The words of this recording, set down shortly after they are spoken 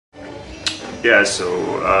Yeah, so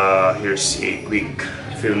here's a quick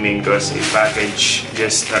filming because a package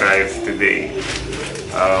just arrived today.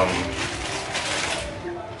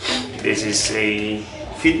 This is a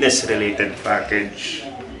fitness-related package.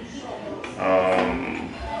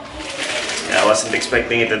 Yeah, I wasn't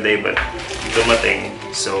expecting it today, but dumating.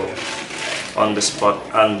 So, on the spot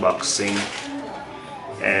unboxing.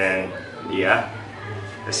 And yeah,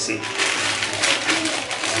 let's see.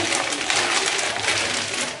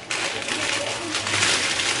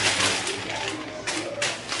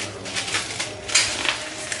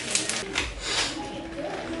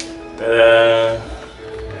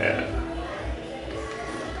 Yeah.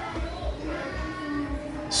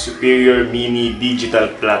 Superior Mini Digital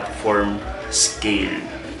Platform Scale.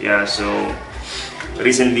 Yeah, so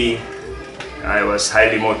recently I was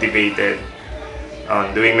highly motivated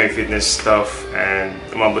on doing my fitness stuff, and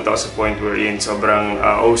umabot ako sa point wherein sobrang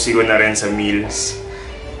OC ko na rin sa meals.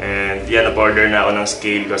 And yeah, nap-order na ako ng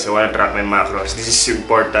scale because I want to track my macros. This is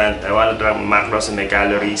important. I want to track my macros and my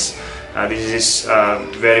calories. This is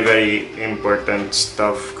very important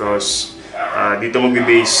stuff because dito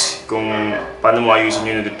magbe-base kung paano mo ayusin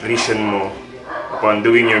yung nutrition mo upon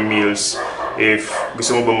doing your meals. If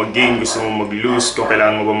gusto mo ba mag-gain, gusto mo mag-lose, kung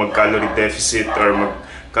kailangan mo ba mag-calorie deficit or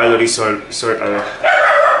mag-calorie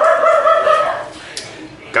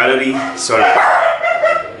calorie surplus.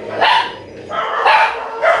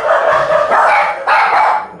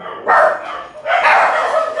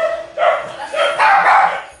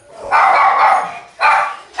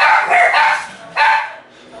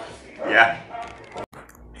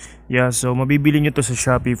 Yeah, so mabibili nyo to sa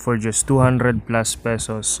Shopee for just 200 plus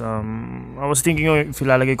pesos. I was thinking if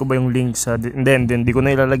ilalagay ko ba yung link sa... Then di ko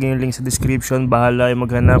na ilalagay yung link sa description. Bahala yung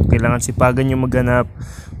maghanap. Kailangan sipagan yung maghanap.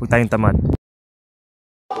 Huwag tayong tamad.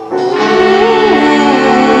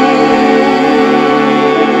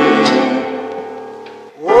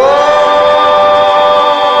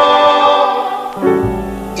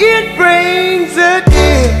 It brings a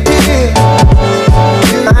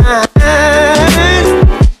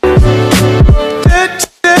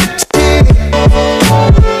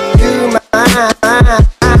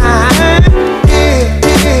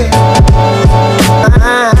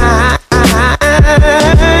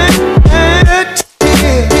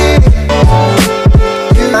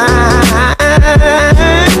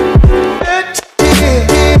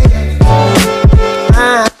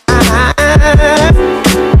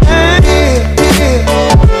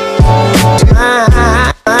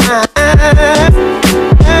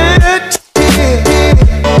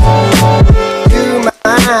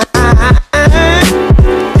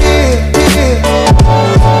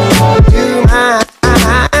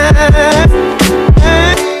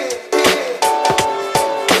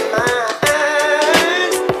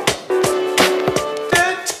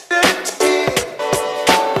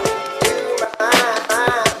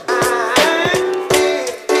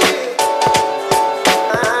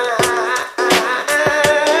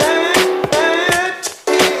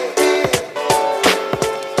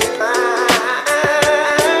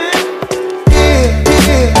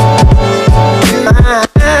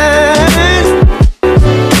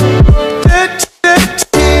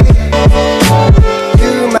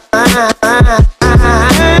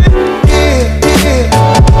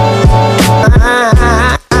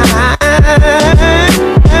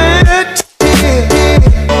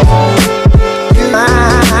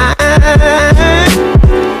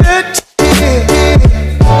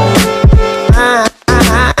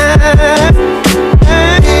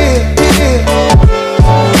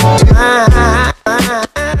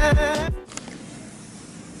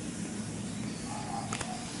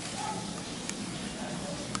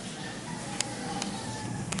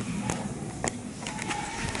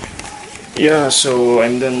Yeah, so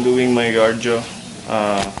I'm done doing my cardio.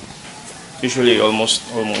 Usually almost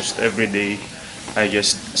every day I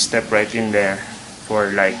just step right in there for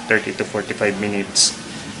like 30 to 45 minutes.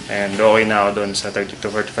 And okay na ako doon sa 30 to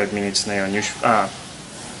 45 minutes na yun.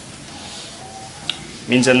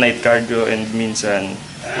 Minsan night cardio and minsan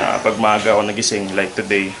pag maaga ako nagising like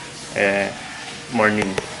today, morning.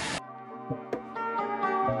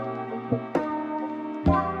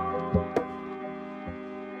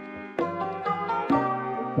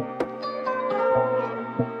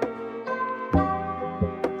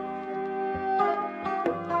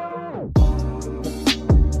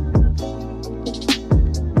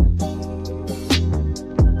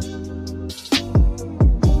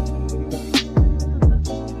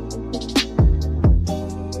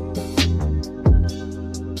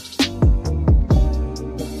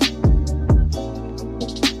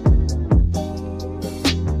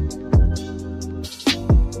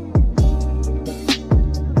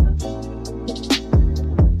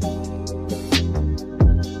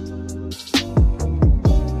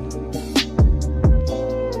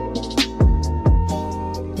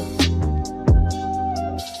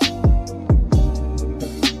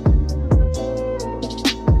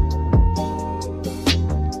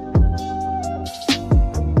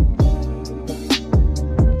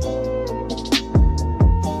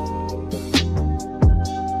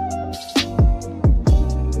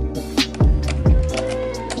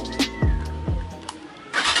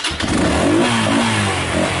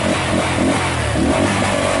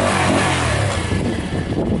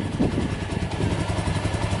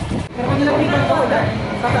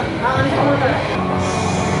 Let's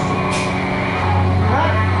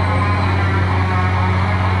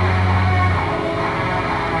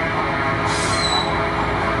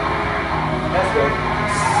go.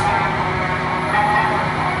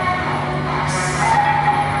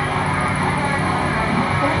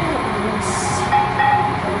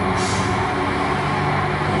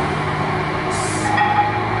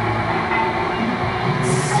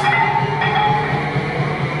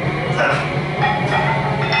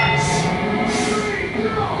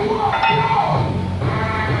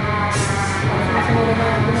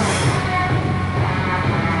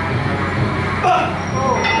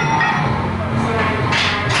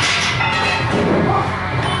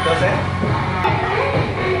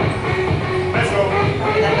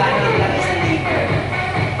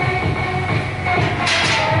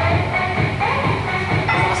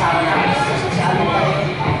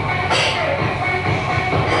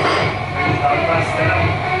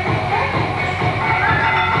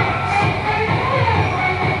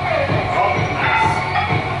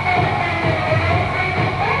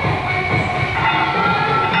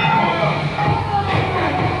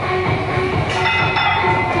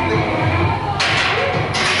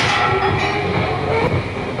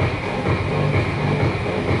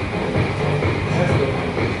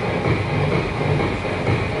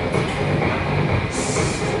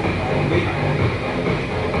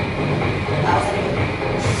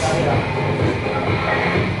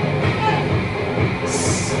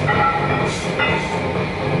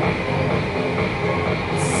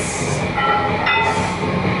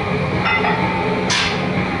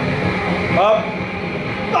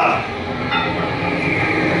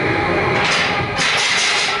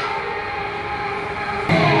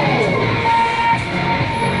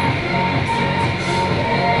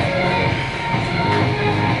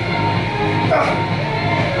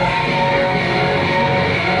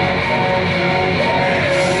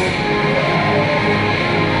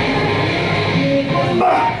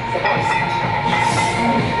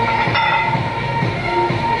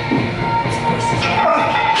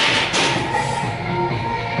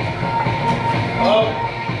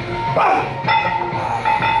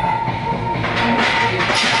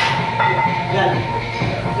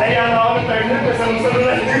 Naiyan ako ng turn nun, kasi ang sunod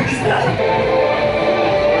lang yung isa.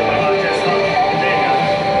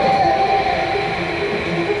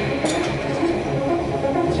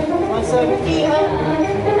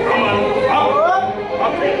 Come on, up!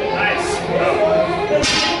 Okay, nice.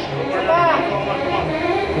 Go.